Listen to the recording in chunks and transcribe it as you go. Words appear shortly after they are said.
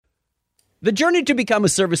The journey to become a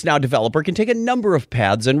ServiceNow developer can take a number of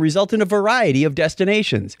paths and result in a variety of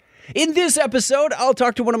destinations. In this episode, I'll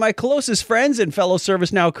talk to one of my closest friends and fellow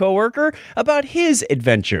ServiceNow coworker about his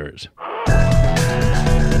adventures.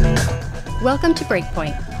 Welcome to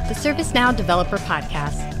Breakpoint, the ServiceNow Developer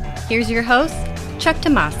Podcast. Here's your host, Chuck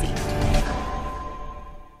Tomasi.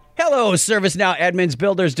 Hello, ServiceNow admins,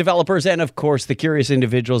 builders, developers, and of course, the curious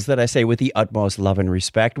individuals that I say with the utmost love and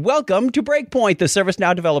respect. Welcome to Breakpoint, the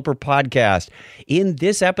ServiceNow Developer Podcast. In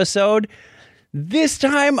this episode, this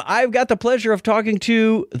time I've got the pleasure of talking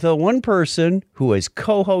to the one person who has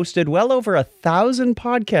co-hosted well over 1,000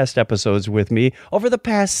 podcast episodes with me over the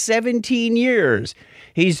past 17 years.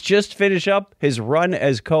 He's just finished up his run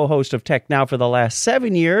as co-host of Tech Now for the last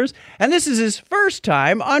 7 years, and this is his first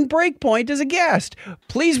time on Breakpoint as a guest.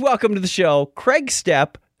 Please welcome to the show, Craig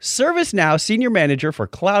Stepp, ServiceNow Senior Manager for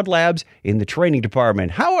Cloud Labs in the training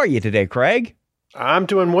department. How are you today, Craig? I'm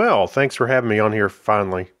doing well. Thanks for having me on here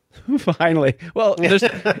finally. Finally. Well,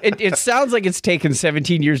 it sounds like it's taken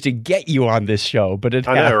 17 years to get you on this show, but it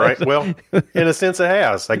has. I know, right? Well, in a sense it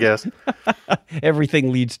has, I guess.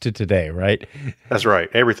 Everything leads to today, right? That's right.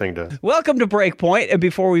 Everything does. Welcome to Breakpoint. And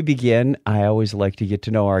before we begin, I always like to get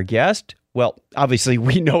to know our guest. Well, obviously,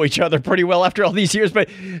 we know each other pretty well after all these years, but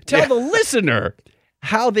tell the listener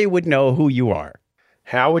how they would know who you are.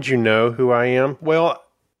 How would you know who I am? Well,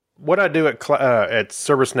 what I do at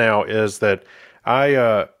ServiceNow is that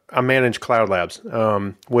I manage Cloud Labs,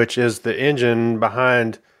 which is the engine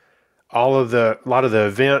behind a lot of the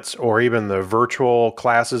events or even the virtual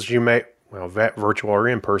classes you may, virtual or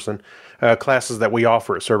in person, classes that we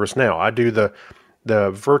offer at ServiceNow. I do the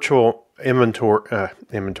virtual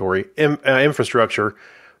infrastructure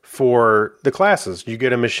for the classes. You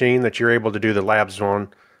get a machine that you're able to do the labs on.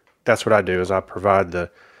 That's what I do, is I provide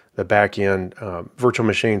the back end virtual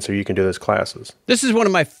machine so you can do those classes. This is one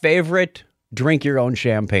of my favorite drink your own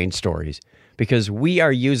champagne stories, because we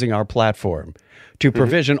are using our platform to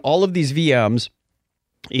provision all of these VMs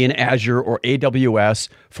in Azure or AWS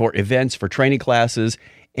for events, for training classes,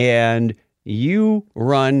 and you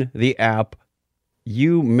run the app.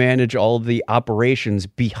 You manage all of the operations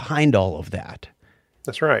behind all of that.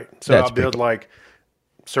 That's right. So I'll build like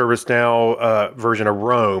ServiceNow version of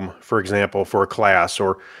Rome, for example, for a class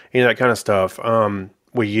or any of that kind of stuff.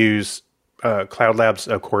 We use Cloud Labs,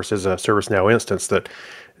 of course, is a ServiceNow instance that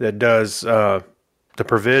does the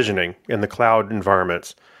provisioning in the cloud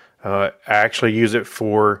environments. I actually use it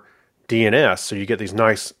for DNS, so you get these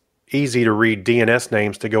nice, easy-to-read DNS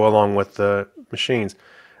names to go along with the machines.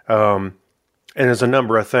 And there's a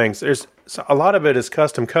number of things. There's a lot of it is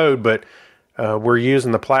custom code, but we're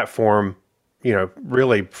using the platform,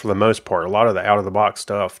 really for the most part, a lot of the out-of-the-box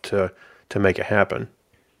stuff to make it happen.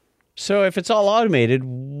 So if it's all automated,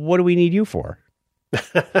 what do we need you for?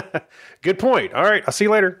 Good point. All right. I'll see you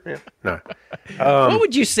later. Yeah. No. What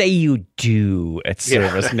would you say you do at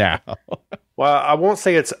ServiceNow? Well, I won't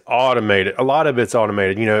say it's automated. A lot of it's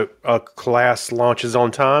automated. A class launches on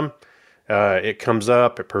time. It comes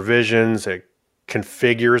up, it provisions, it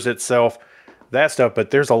configures itself, that stuff.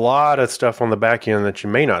 But there's a lot of stuff on the back end that you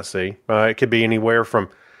may not see. It could be anywhere from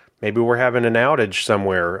maybe we're having an outage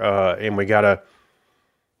somewhere and we got to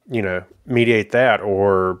mediate that,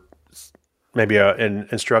 or maybe an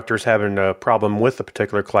instructor's having a problem with a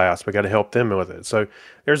particular class. We got to help them with it. So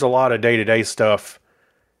there's a lot of day-to-day stuff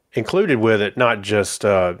included with it, not just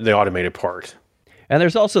the automated part. And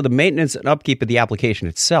there's also the maintenance and upkeep of the application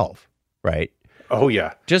itself, right? Oh,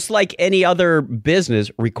 yeah. Just like any other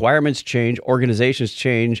business, requirements change, organizations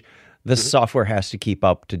change. The software has to keep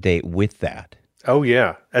up to date with that. Oh,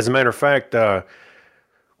 yeah. As a matter of fact,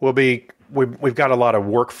 We've got a lot of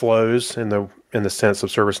workflows in the sense of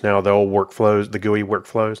ServiceNow, the old workflows, the GUI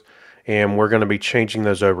workflows, and we're going to be changing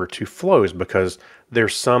those over to flows because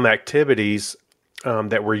there's some activities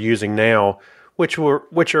that we're using now, which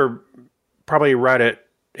are probably right at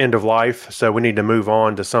end of life, so we need to move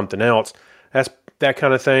on to something else. That's that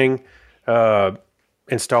kind of thing.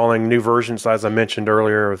 Installing new versions, as I mentioned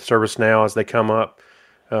earlier, of ServiceNow as they come up,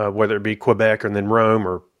 whether it be Quebec or then Rome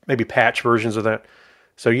or maybe patch versions of that.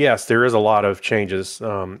 So yes, there is a lot of changes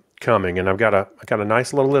coming, and I've got a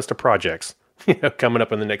nice little list of projects coming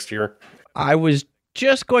up in the next year. I was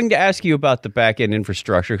just going to ask you about the back-end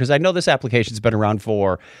infrastructure, because I know this application's been around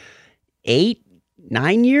for 8-9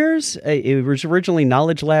 years. It was originally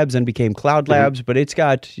Knowledge Labs and became Cloud Labs, but it's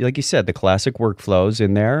got, like you said, the classic workflows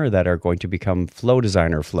in there that are going to become Flow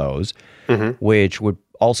Designer flows, which would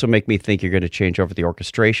also make me think you're going to change over the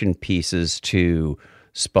orchestration pieces to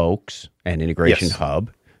Spokes and Integration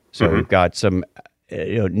Hub. So we've got some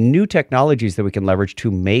new technologies that we can leverage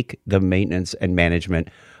to make the maintenance and management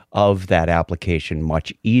of that application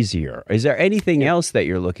much easier. Is there anything else that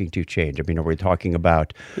you're looking to change? I mean, are we talking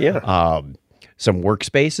about some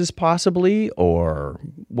workspaces possibly, or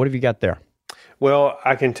what have you got there? Well,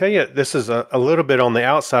 I can tell you this is a little bit on the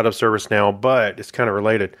outside of ServiceNow, but it's kind of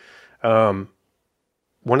related. One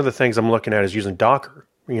of the things I'm looking at is using Docker,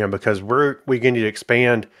 because we're going to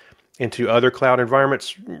expand into other cloud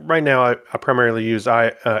environments. Right now, I primarily use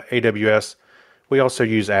AWS. We also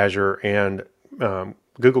use Azure, and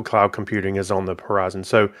Google Cloud Computing is on the horizon.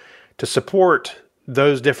 So to support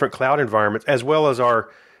those different cloud environments, as well as our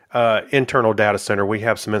internal data center, we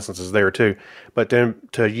have some instances there too. But then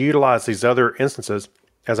to utilize these other instances,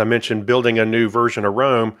 as I mentioned, building a new version of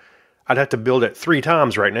Rome, I'd have to build it 3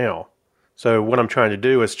 times right now. So what I'm trying to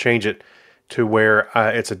do is change it to where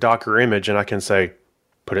it's a Docker image, and I can say,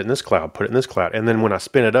 put it in this cloud, put it in this cloud. And then when I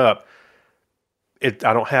spin it up, I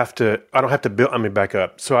don't have to build, let me back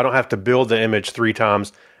up. So I don't have to build the image 3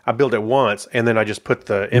 times. I build it once, and then I just put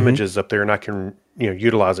the images up there, and I can,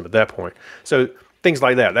 utilize them at that point. So things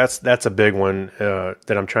like that. That's a big one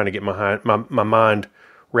that I'm trying to get my mind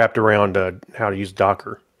wrapped around how to use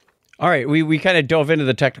Docker. All right, we kind of dove into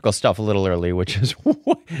the technical stuff a little early, which is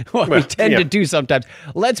what we tend to do sometimes.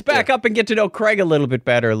 Let's back up and get to know Craig a little bit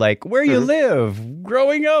better, like where you live,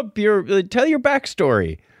 growing up, tell your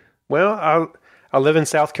backstory. Well, I live in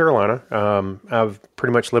South Carolina. I've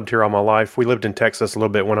pretty much lived here all my life. We lived in Texas a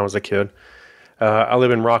little bit when I was a kid. I live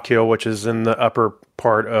in Rock Hill, which is in the upper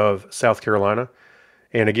part of South Carolina.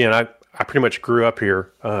 And again, I pretty much grew up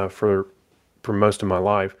here for most of my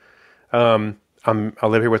life. I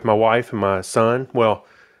live here with my wife and my son. Well,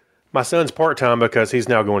 my son's part-time because he's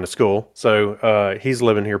now going to school. So he's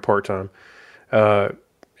living here part-time.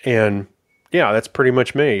 And yeah, that's pretty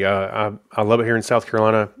much me. I love it here in South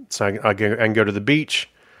Carolina. So I can go to the beach.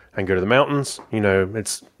 I can go to the mountains.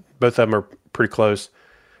 It's both of them are pretty close.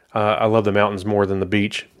 I love the mountains more than the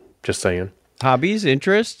beach, just saying. Hobbies,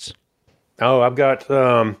 interests? Oh, I've got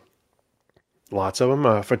lots of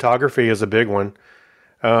them. Photography is a big one.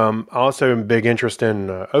 I also am a big interest in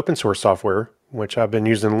open source software, which I've been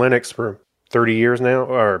using Linux for 30 years now,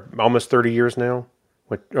 or almost 30 years now,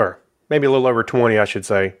 or maybe a little over 20, I should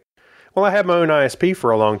say. Well, I had my own ISP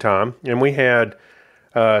for a long time, and we had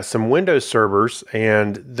some Windows servers,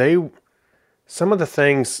 and some of the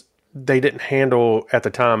things they didn't handle at the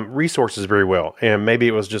time resources very well. And maybe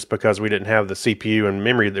it was just because we didn't have the CPU and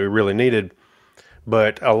memory that we really needed.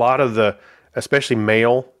 But a lot of especially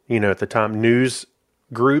mail, at the time, news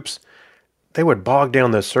groups, they would bog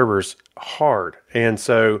down those servers hard. And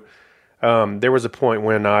so there was a point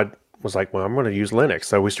when I was like, well, I'm going to use Linux.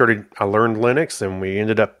 So I learned Linux, and we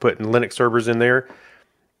ended up putting Linux servers in there.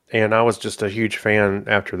 And I was just a huge fan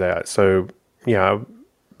after that. So yeah, I've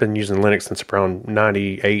been using Linux since around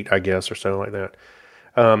 98, I guess, or so like that.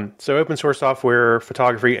 So open source software,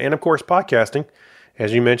 photography, and of course, podcasting.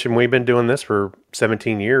 As you mentioned, we've been doing this for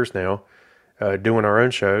 17 years now, doing our own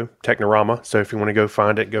show, Technorama. So if you want to go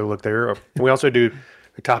find it, go look there. We also do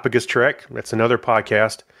The Topic is Trek. That's another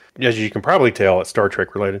podcast. As you can probably tell, it's Star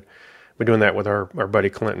Trek related. We're doing that with our buddy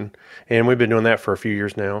Clinton. And we've been doing that for a few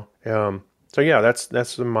years now. So yeah,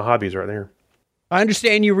 that's my hobbies right there. I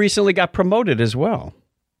understand you recently got promoted as well.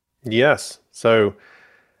 Yes. So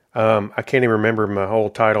I can't even remember my whole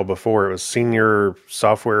title before. It was senior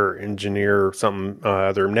software engineer, something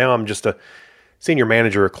other. Now I'm just a senior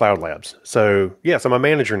manager of Cloud Labs. So yes, I'm a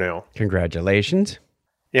manager now. Congratulations.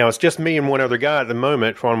 It's just me and one other guy at the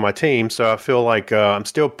moment on my team. So I feel like I'm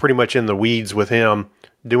still pretty much in the weeds with him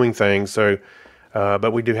doing things. So,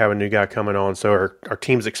 but we do have a new guy coming on. So our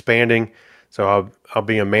team's expanding. So I'll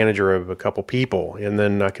be a manager of a couple people, and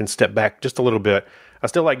then I can step back just a little bit. I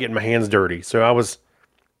still like getting my hands dirty. So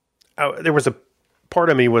there was a part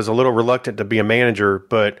of me was a little reluctant to be a manager,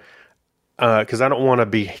 but because I don't want to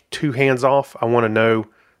be too hands off. I want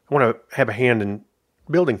to have a hand in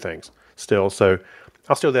building things still. So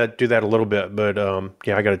I'll still do that a little bit, but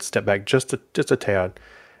I got to step back just a tad.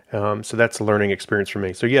 So that's a learning experience for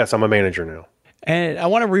me. So yes, I'm a manager now. And I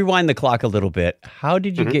want to rewind the clock a little bit. How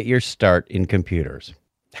did you get your start in computers?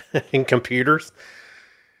 In computers?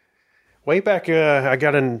 Way back, I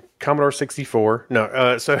got in Commodore 64.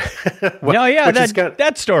 No, so...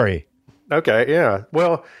 that story. Okay, yeah.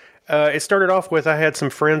 Well, it started off with I had some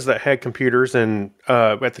friends that had computers, and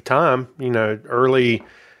at the time, late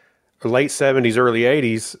 70s, early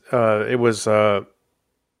 80s, it was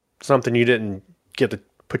something you didn't get to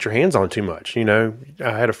put your hands on too much. I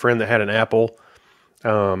had a friend that had an Apple,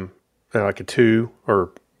 like a 2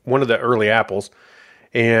 or one of the early Apples,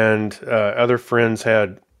 and other friends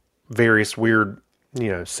had various weird,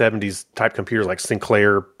 70s type computers like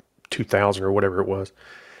Sinclair 2000 or whatever it was.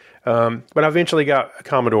 But I eventually got a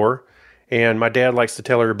Commodore, and my dad likes to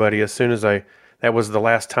tell everybody as soon as that was the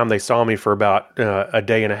last time they saw me for about a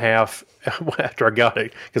day and a half after I got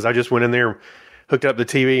it, because I just went in there, hooked up the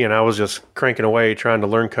TV, and I was just cranking away, trying to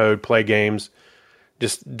learn code, play games,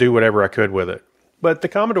 just do whatever I could with it. But the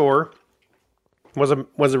Commodore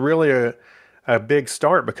was really a big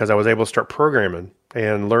start, because I was able to start programming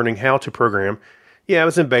and learning how to program. Yeah, it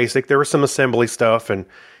was in BASIC. There was some assembly stuff, and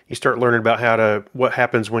you start learning about what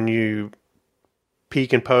happens when you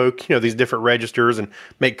peek and poke, these different registers, and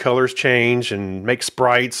make colors change and make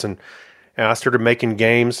sprites. And I started making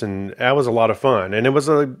games, and that was a lot of fun. And it was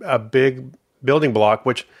a big building block,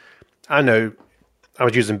 which I know I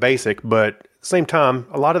was using BASIC, but at the same time,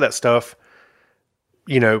 a lot of that stuff,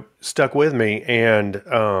 stuck with me. And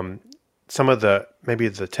some of maybe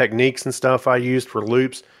the techniques and stuff I used for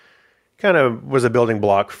loops kind of was a building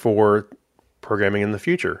block for programming in the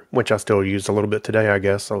future, which I still use a little bit today, I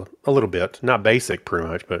guess. A little bit. Not basic, pretty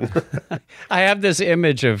much, but... I have this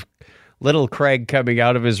image of little Craig coming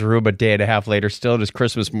out of his room a day and a half later, still in his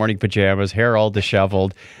Christmas morning pajamas, hair all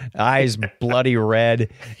disheveled, eyes bloody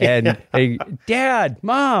red, and hey, Dad,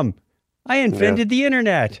 Mom, I invented the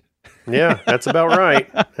internet. Yeah, that's about right.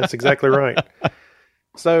 That's exactly right.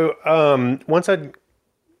 So once I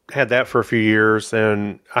had that for a few years,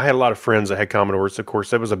 and I had a lot of friends that had Commodores. Of course,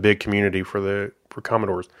 that was a big community for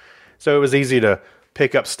Commodores. So it was easy to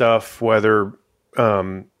pick up stuff, whether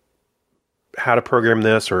how to program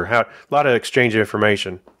this or a lot of exchange of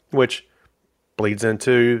information, which bleeds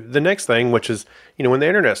into the next thing, which is, when the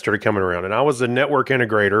internet started coming around, and I was a network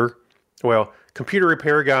integrator, computer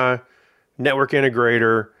repair guy, network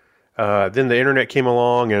integrator. Then the internet came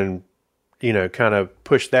along and kind of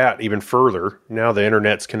push that even further. Now the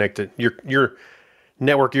internet's connected. Your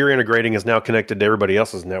network you're integrating is now connected to everybody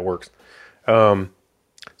else's networks. And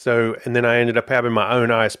then I ended up having my own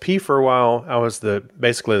ISP for a while. I was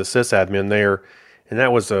basically the sysadmin there, and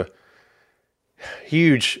that was a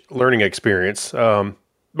huge learning experience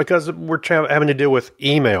because we're having to deal with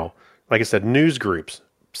email, like I said, news groups,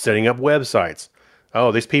 setting up websites.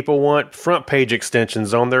 Oh, these people want front page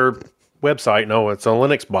extensions on their website. No, it's a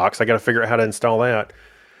Linux box. I got to figure out how to install that.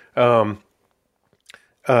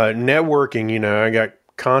 Networking, I got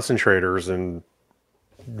concentrators and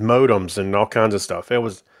modems and all kinds of stuff. It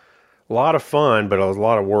was a lot of fun, but it was a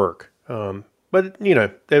lot of work. But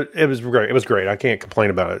it was great. It was great. I can't complain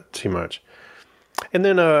about it too much. And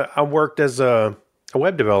then I worked as a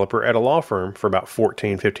web developer at a law firm for about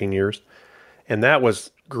 14, 15 years. And that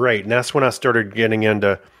was great. And that's when I started getting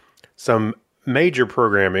into some major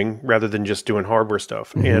programming rather than just doing hardware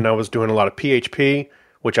stuff. Mm-hmm. And I was doing a lot of PHP,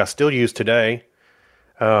 which I still use today.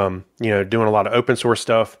 Doing a lot of open source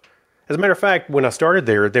stuff. As a matter of fact, when I started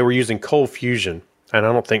there, they were using Cold Fusion. And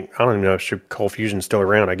I don't even know if Cold Fusion is still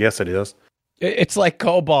around. I guess it is. It's like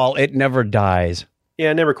COBOL. It never dies.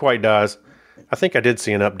 Yeah, it never quite dies. I think I did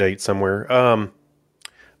see an update somewhere.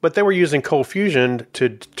 But they were using Cold Fusion to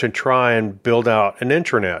try and build out an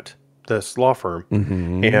intranet, this law firm.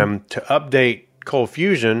 Mm-hmm. And to update Cold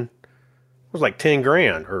Fusion was like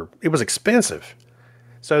 $10,000, or it was expensive.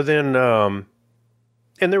 So then, and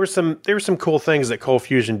there were some cool things that Cold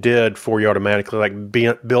Fusion did for you automatically, like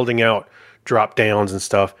building out drop downs and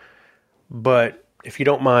stuff. But if you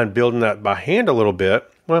don't mind building that by hand a little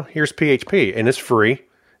bit, well, here's PHP, and it's free.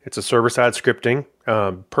 It's a server-side scripting,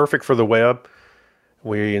 perfect for the web.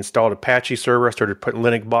 We installed Apache server. I started putting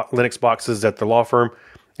Linux boxes at the law firm,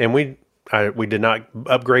 and we did not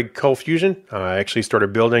upgrade Cold Fusion. I actually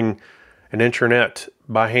started building an intranet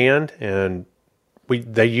by hand, and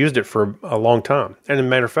they used it for a long time. And as a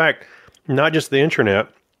matter of fact, not just the intranet.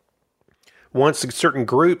 Once certain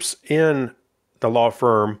groups in the law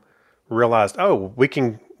firm realized, oh, we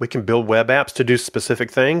can build web apps to do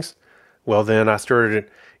specific things. Well, then I started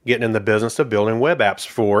getting in the business of building web apps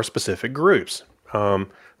for specific groups.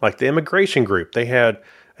 Like the immigration group, they had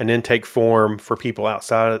an intake form for people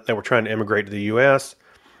outside that were trying to immigrate to the U.S.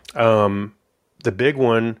 The big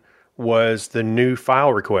one was the new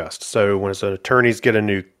file request. So when attorneys get a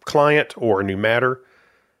new client or a new matter,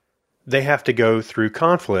 they have to go through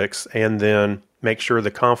conflicts and then make sure the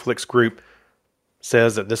conflicts group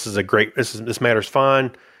says that this matter's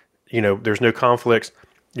fine. There's no conflicts.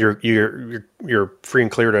 You're free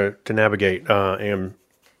and clear to navigate and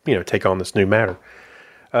take on this new matter.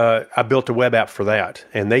 I built a web app for that,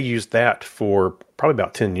 and they used that for probably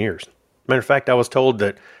about 10 years. Matter of fact, I was told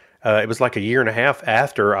that it was like a year and a half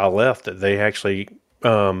after I left that they actually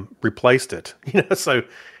replaced it. So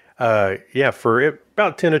for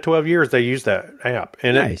about 10 to 12 years they used that app,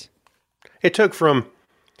 and nice. It took from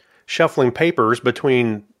shuffling papers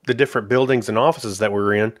between the different buildings and offices that we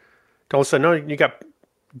were in all of a sudden, no, you got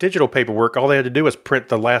digital paperwork. All they had to do was print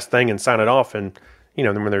the last thing and sign it off, and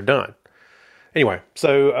then when they're done. Anyway,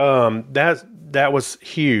 so that was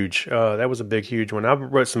huge. That was a big, huge one. I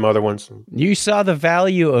wrote some other ones. You saw the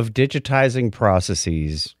value of digitizing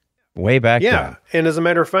processes way back then. And as a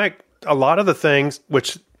matter of fact, a lot of the things,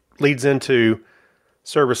 which leads into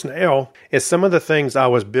ServiceNow, is some of the things I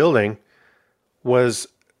was building was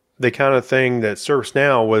the kind of thing that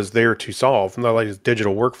ServiceNow was there to solve, like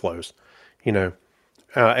digital workflows,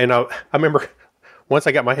 And I remember once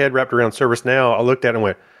I got my head wrapped around ServiceNow, I looked at it and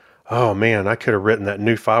went, oh man, I could have written that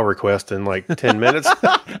new file request in like 10 minutes.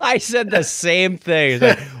 I said the same thing.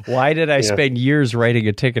 Like, why did I spend years writing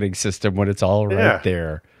a ticketing system when it's all right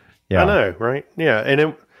there? Yeah, I know, right? Yeah,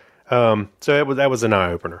 and so that was an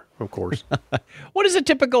eye opener, of course. What does a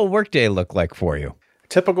typical workday look like for you?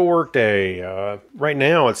 Typical workday. Right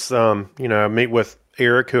now, it's I meet with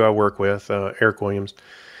Eric, who I work with, Eric Williams,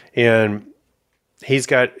 and he's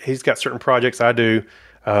got certain projects I do.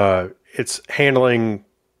 It's handling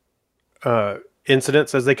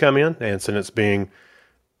incidents as they come in. Incidents being,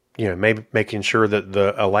 maybe making sure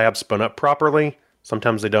that a lab spun up properly.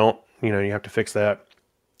 Sometimes they don't. You have to fix that.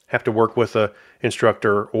 Have to work with a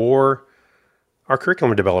instructor or our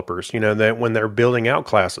curriculum developers. That when they're building out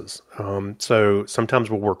classes. So sometimes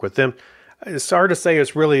we'll work with them. It's hard to say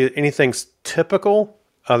it's really anything's typical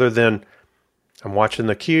other than I'm watching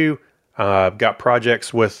the queue. I've got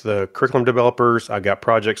projects with the curriculum developers. I've got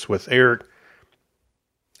projects with Eric.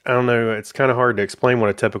 I don't know. It's kind of hard to explain what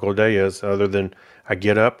a typical day is other than I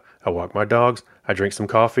get up, I walk my dogs, I drink some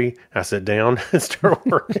coffee, I sit down and start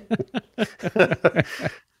working.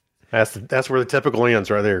 That's where the typical ends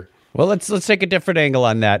right there. Well, let's take a different angle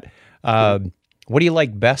on that. What do you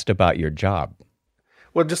like best about your job?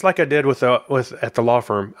 Well, just like I did with at the law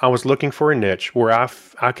firm, I was looking for a niche where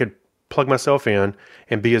I could plug myself in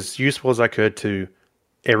and be as useful as I could to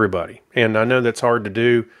everybody. And I know that's hard to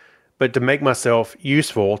do, but to make myself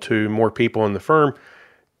useful to more people in the firm,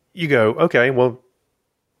 you go, okay, well,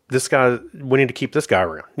 this guy, we need to keep this guy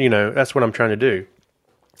around. That's what I'm trying to do.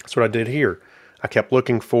 That's what I did here. I kept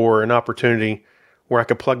looking for an opportunity where I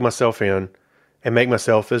could plug myself in and make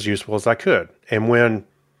myself as useful as I could. And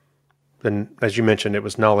then, as you mentioned, it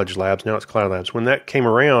was Knowledge Labs. Now it's Cloud Labs. When that came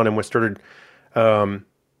around and we started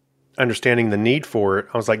understanding the need for it,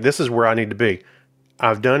 I was like, this is where I need to be.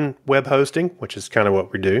 I've done web hosting, which is kind of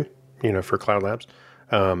what we do, for Cloud Labs.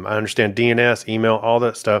 I understand DNS, email, all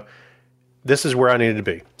that stuff. This is where I needed to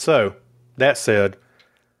be. So that said,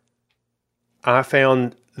 I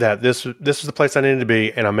found that this is the place I needed to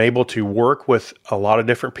be, and I'm able to work with a lot of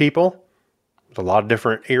different people, with a lot of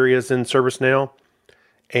different areas in ServiceNow,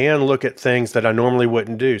 and look at things that I normally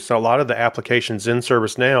wouldn't do. So a lot of the applications in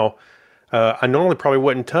ServiceNow, I normally probably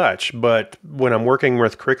wouldn't touch, but when I'm working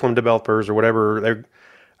with curriculum developers or whatever,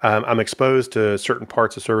 I'm exposed to certain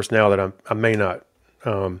parts of ServiceNow that I may not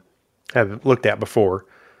have looked at before.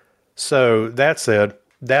 So that said,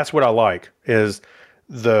 that's what I like is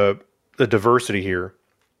the diversity here,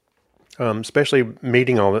 especially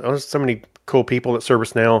meeting so many cool people at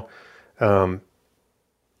ServiceNow.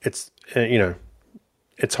 It's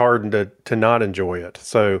it's hard to not enjoy it.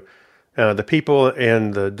 So the people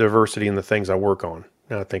and the diversity and the things I work on,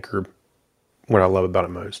 I think are what I love about it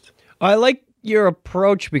most. I like your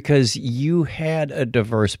approach because you had a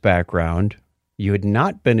diverse background. You had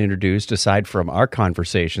not been introduced, aside from our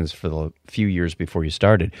conversations for the few years before you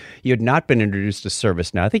started, you had not been introduced to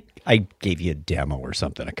ServiceNow. I think I gave you a demo or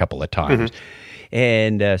something a couple of times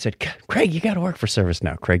and said, Craig, you got to work for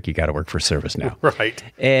ServiceNow. Craig, you got to work for ServiceNow. Right.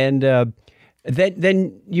 And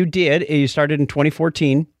then you did. You started in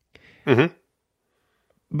 2014. Mm-hmm.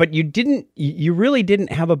 But you really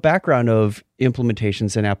didn't have a background of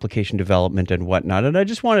implementations and application development and whatnot. And I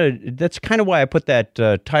just that's kind of why I put that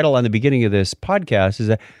title on the beginning of this podcast, is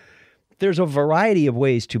that there's a variety of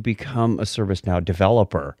ways to become a ServiceNow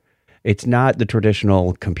developer. It's not the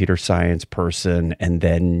traditional computer science person, and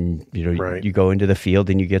then you go into the field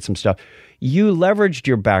and you get some stuff. You leveraged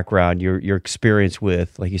your background, your experience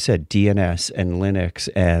with, like you said, DNS and Linux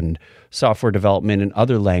and software development in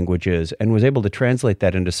other languages, and was able to translate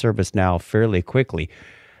that into ServiceNow fairly quickly.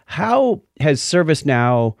 How has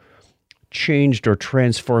ServiceNow changed or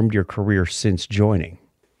transformed your career since joining?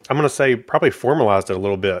 I'm going to say probably formalized it a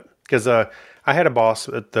little bit, because I had a boss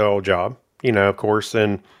at the old job, of course,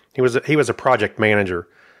 and he was a project manager.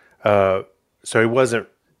 So he wasn't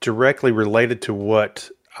directly related to what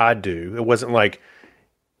I do. It wasn't like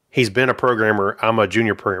he's been a programmer, I'm a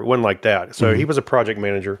junior programmer. It wasn't like that. So he was a project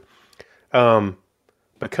manager.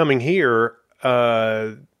 But coming here,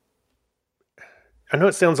 I know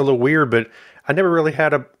it sounds a little weird, but I never really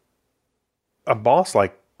had a boss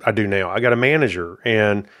like I do now. I got a manager,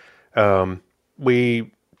 and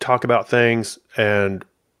we talk about things, and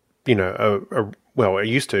well, I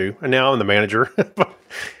used to, and now I'm the manager.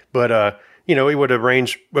 But we would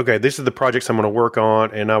arrange. Okay, this is the projects I'm going to work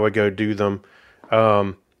on, and I would go do them.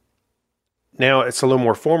 Now it's a little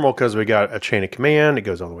more formal because we got a chain of command. It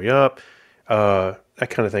goes all the way up, that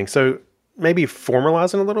kind of thing. So maybe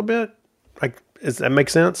formalizing a little bit. Like, does that make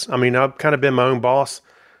sense? I mean, I've kind of been my own boss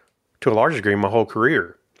to a large degree my whole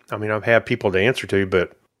career. I mean, I've had people to answer to,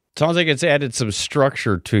 but sounds like it's added some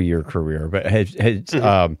structure to your career. But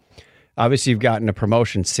obviously, you've gotten a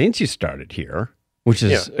promotion since you started here, which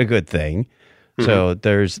is a good thing. Mm-hmm. So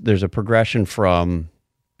there's a progression from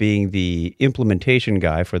being the implementation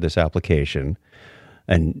guy for this application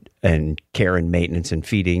and care and maintenance and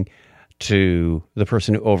feeding to the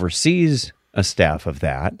person who oversees a staff of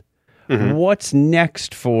that. Mm-hmm. What's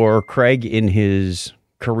next for Craig in his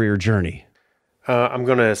career journey? I'm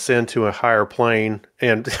going to ascend to a higher plane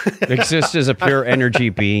and exist as a pure energy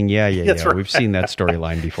being. Yeah. Right. We've seen that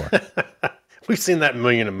storyline before. We've seen that a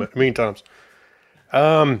million times.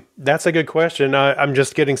 That's a good question. I'm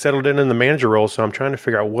just getting settled in the manager role, so I'm trying to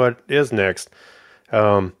figure out what is next.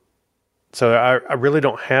 So I really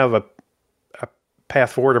don't have a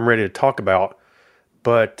path forward I'm ready to talk about,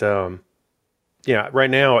 but right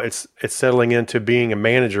now it's settling into being a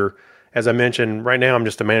manager. As I mentioned, right now I'm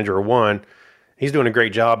just a manager of one. He's doing a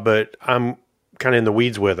great job, but I'm kind of in the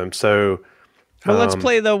weeds with him. So, well, let's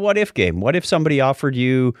play the what if game. What if somebody offered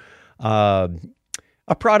you a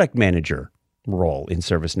product manager role in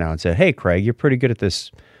ServiceNow and said, "Hey, Craig, you're pretty good at this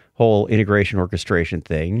whole integration orchestration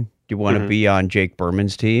thing. Do you want to be on Jake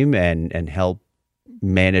Berman's team and help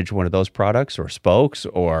manage one of those products, or Spokes,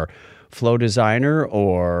 or Flow Designer,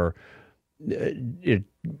 or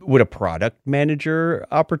would a product manager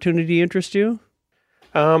opportunity interest you?"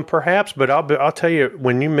 Perhaps, but I'll tell you,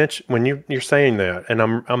 when you're saying that, and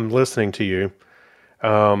I'm listening to you.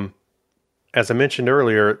 As I mentioned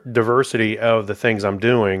earlier, diversity of the things I'm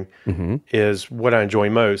doing is what I enjoy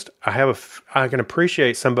most. I can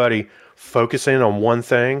appreciate somebody focusing on one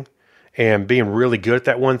thing and being really good at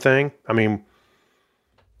that one thing. I mean,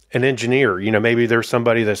 an engineer, maybe there's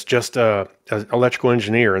somebody that's just an electrical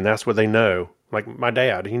engineer and that's what they know. Like my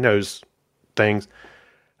dad, he knows things.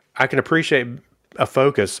 I can appreciate a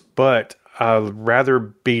focus, but I'd rather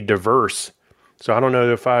be diverse. So I don't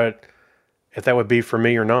know if that would be for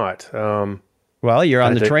me or not. Well, you're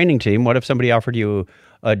on the training team. What if somebody offered you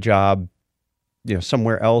a job,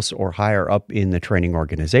 somewhere else or higher up in the training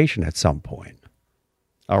organization at some point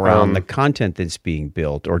around the content that's being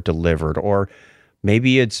built or delivered, or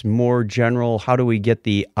maybe it's more general. How do we get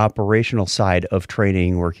the operational side of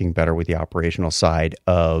training working better with the operational side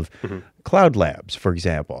of Cloud Labs, for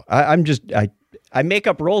example? I make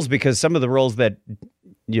up roles because some of the roles that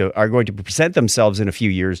are going to present themselves in a few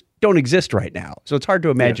years don't exist right now. So it's hard to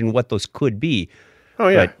imagine what those could be. Oh,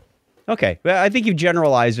 yeah. But, okay. Well, I think you've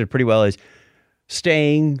generalized it pretty well as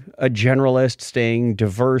staying a generalist, staying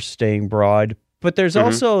diverse, staying broad. But there's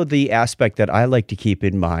also the aspect that I like to keep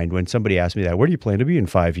in mind when somebody asks me that, where do you plan to be in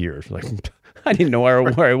 5 years? Like, I didn't know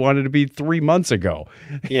where I wanted to be 3 months ago.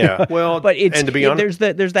 Yeah, well, but and to be honest,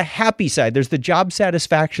 there's the happy side. There's the job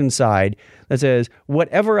satisfaction side that says,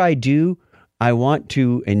 whatever I do, I want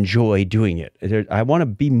to enjoy doing it. I want to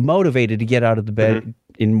be motivated to get out of the bed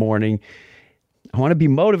in the morning. I want to be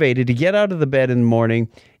motivated to get out of the bed in the morning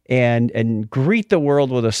and greet the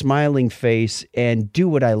world with a smiling face and do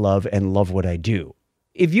what I love and love what I do.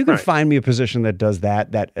 If you can find me a position that does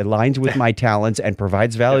that aligns with my talents and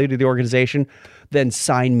provides value to the organization, then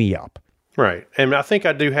sign me up. Right. And I think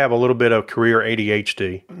I do have a little bit of career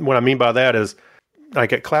ADHD. What I mean by that is,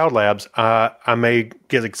 like at Cloud Labs, I may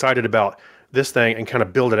get excited about this thing and kind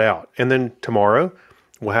of build it out. And then tomorrow,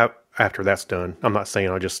 we'll have, after that's done, I'm not saying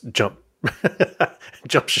I'll just jump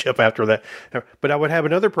ship after that, but I would have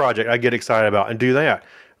another project I get excited about and do that.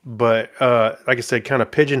 But like I said, kind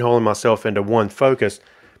of pigeonholing myself into one focus.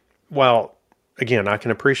 While, again, I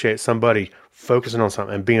can appreciate somebody focusing on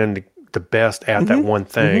something and being the best at that one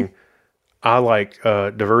thing. I like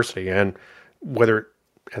diversity, and whether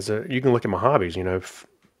you can look at my hobbies,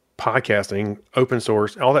 podcasting, open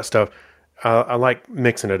source, all that stuff. I like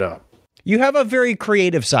mixing it up. You have a very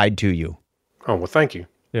creative side to you. Oh, well, thank you.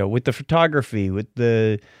 With the photography, with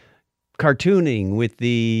the cartooning, with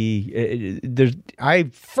I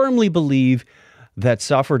firmly believe that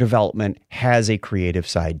software development has a creative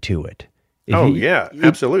side to it.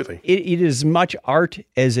 Absolutely. It is as much art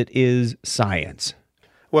as it is science.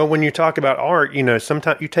 Well, when you talk about art,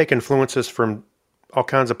 sometimes you take influences from all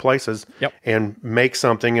kinds of places and make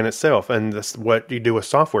something in itself. And that's what you do with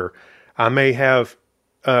software. I may have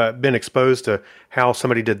been exposed to how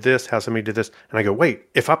somebody did this, and I go, wait,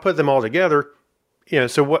 if I put them all together,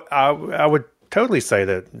 so what I would totally say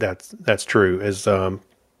that's true. Is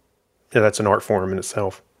that's an art form in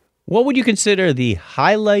itself. What would you consider the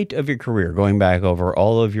highlight of your career, going back over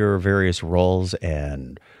all of your various roles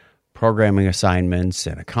and programming assignments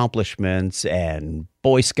and accomplishments and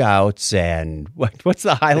Boy Scouts, and what's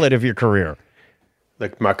the highlight of your career?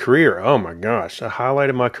 Like my career, oh my gosh, the highlight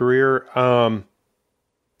of my career,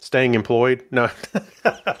 staying employed. No,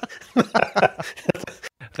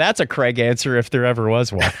 that's a Craig answer if there ever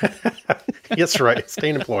was one. Yes, right,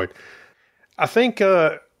 staying employed. I think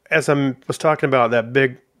as I was talking about that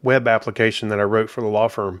big web application that I wrote for the law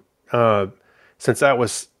firm, since that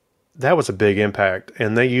was a big impact,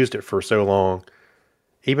 and they used it for so long,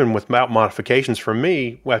 even without modifications from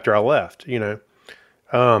me after I left.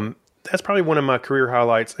 That's probably one of my career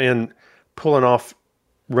highlights, and pulling off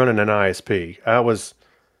running an ISP.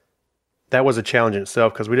 That was a challenge in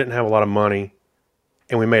itself because we didn't have a lot of money,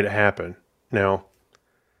 and we made it happen. Now,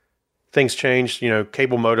 things changed.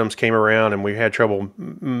 Cable modems came around, and we had trouble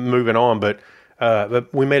moving on, but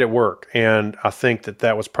we made it work. And I think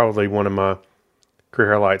that was probably one of my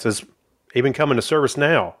career highlights, is even coming to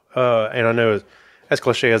ServiceNow. And I know as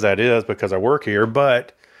cliche as that is because I work here,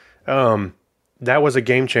 but that was a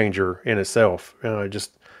game changer in itself.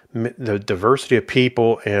 Just the diversity of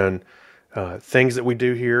people and things that we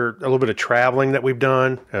do here, a little bit of traveling that we've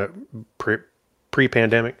done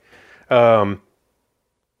pre-pandemic.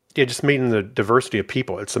 Just meeting the diversity of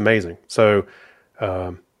people. It's amazing. So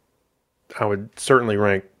I would certainly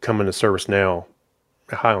rank coming to ServiceNow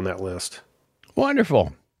high on that list.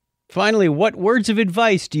 Wonderful. Finally, what words of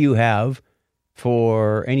advice do you have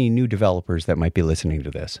for any new developers that might be listening to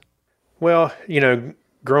this? Well,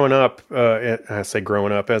 growing up, I say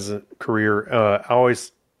growing up as a career, I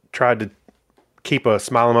always tried to keep a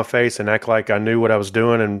smile on my face and act like I knew what I was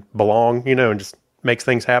doing and belong, and just make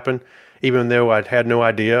things happen, even though I had no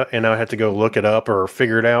idea and I had to go look it up or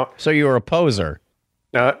figure it out. So you were a poser.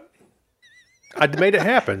 I made it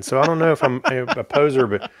happen. So I don't know if I'm a poser,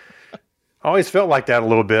 but I always felt like that a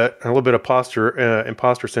little bit of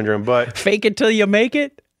imposter syndrome. But fake it till you make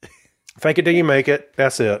it. Fake it till you make it.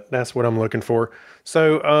 That's it. That's what I'm looking for.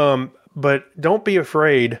 So, but don't be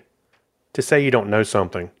afraid to say you don't know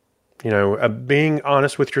something. Being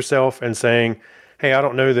honest with yourself and saying, hey, I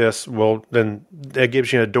don't know this. Well, then that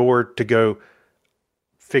gives you a door to go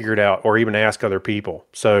figure it out or even ask other people.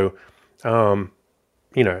 So, and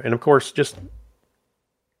of course, just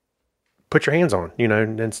put your hands on,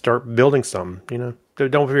 and start building something,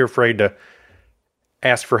 Don't be afraid to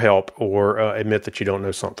ask for help or admit that you don't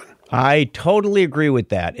know something. I totally agree with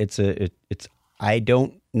that. I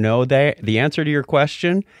don't know the answer to your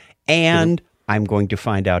question, and I'm going to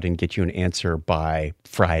find out and get you an answer by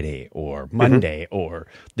Friday or Monday or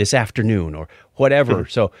this afternoon or whatever.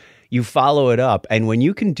 So you follow it up, and when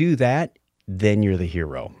you can do that, then you're the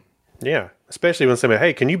hero. Yeah, especially when somebody,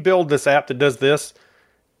 hey, can you build this app that does this?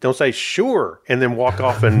 Don't say sure and then walk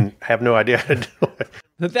off and have no idea how to do it.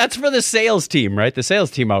 That's for the sales team, right? The sales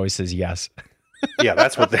team always says yes. Yeah,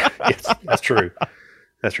 that's what that's true.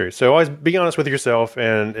 That's true. So always be honest with yourself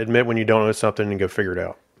and admit when you don't know something and go figure it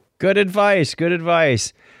out. Good advice. Good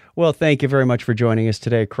advice. Well, thank you very much for joining us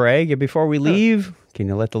today, Craig. And before we leave, can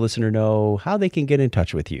you let the listener know how they can get in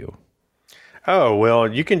touch with you? Oh,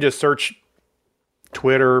 well, you can just search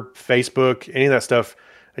Twitter, Facebook, any of that stuff.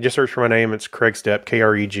 I just search for my name. It's Craig Steppe,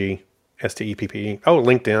 KREGSTEPPE. Oh,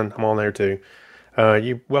 LinkedIn. I'm on there too.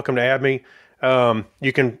 You're welcome to add me.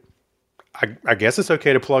 You can, I guess it's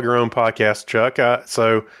okay to plug your own podcast, Chuck.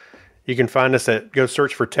 So you can find us go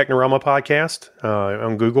search for Technorama Podcast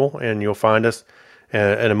on Google, and you'll find us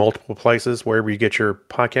in multiple places wherever you get your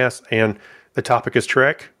podcasts. And the topic is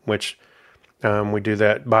Trek, which we do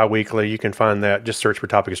that bi-weekly. You can find that. Just search for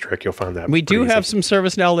Topic is Trek. You'll find that. We do have some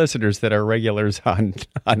ServiceNow listeners that are regulars on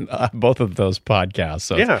both of those podcasts.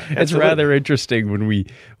 So yeah, it's rather interesting when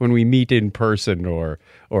we meet in person or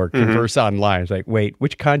converse online. It's like, wait,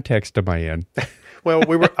 which context am I in? Well,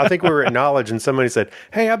 I think we were at Knowledge, and somebody said,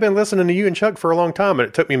 hey, I've been listening to you and Chuck for a long time. And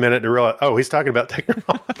it took me a minute to realize, oh, he's talking about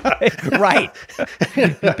technology. Right.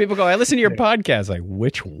 People go, I listen to your podcast. Like,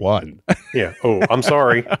 which one? Yeah. Oh, I'm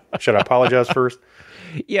sorry. Should I apologize first?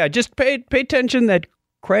 Yeah, just pay attention that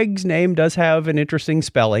Craig's name does have an interesting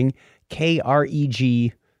spelling.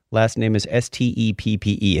 Kreg. Last name is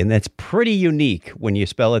Steppe. And that's pretty unique when you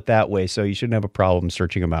spell it that way. So you shouldn't have a problem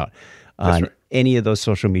searching him out on any of those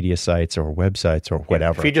social media sites or websites or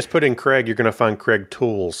whatever. If you just put in Craig, you're going to find Craig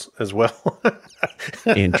Tools as well.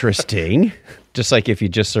 Interesting. Just like if you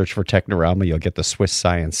just search for Technorama, you'll get the Swiss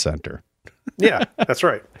Science Center. Yeah, that's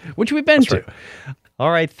right. Which we've been to. Right. All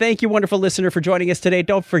right. Thank you, wonderful listener, for joining us today.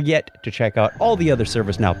 Don't forget to check out all the other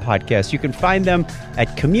ServiceNow podcasts. You can find them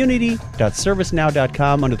at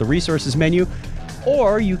community.servicenow.com under the resources menu,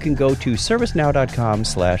 or you can go to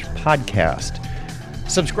servicenow.com/podcast.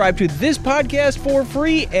 Subscribe to this podcast for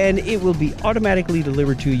free, and it will be automatically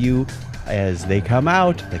delivered to you as they come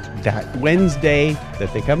out, like that Wednesday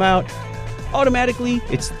that they come out. Automatically,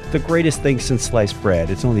 it's the greatest thing since sliced bread.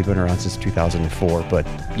 It's only been around since 2004, but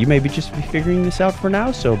you may be just be figuring this out for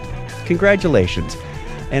now, so congratulations.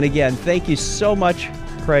 And again, thank you so much,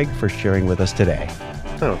 Craig, for sharing with us today.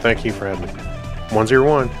 Oh, thank you for having me.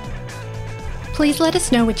 101. Please let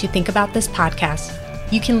us know what you think about this podcast.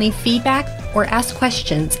 You can leave feedback or ask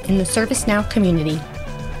questions in the ServiceNow community.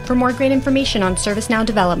 For more great information on ServiceNow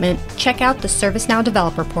development, check out the ServiceNow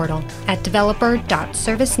Developer Portal at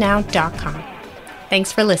developer.servicenow.com.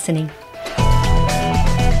 Thanks for listening.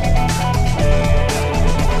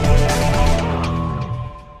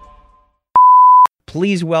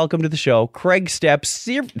 Please welcome to the show, Craig Stepp.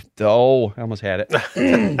 Oh, I almost had it.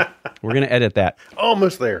 We're going to edit that.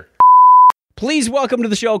 Almost there. Please welcome to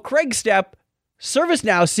the show, Craig Stepp,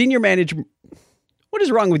 ServiceNow Senior Manager. What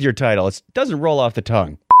is wrong with your title? It doesn't roll off the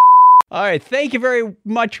tongue. All right, thank you very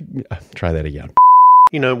much. Try that again.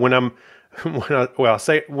 You know, what I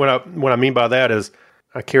mean by that is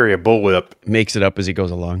I carry a bullwhip. Makes it up as he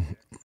goes along.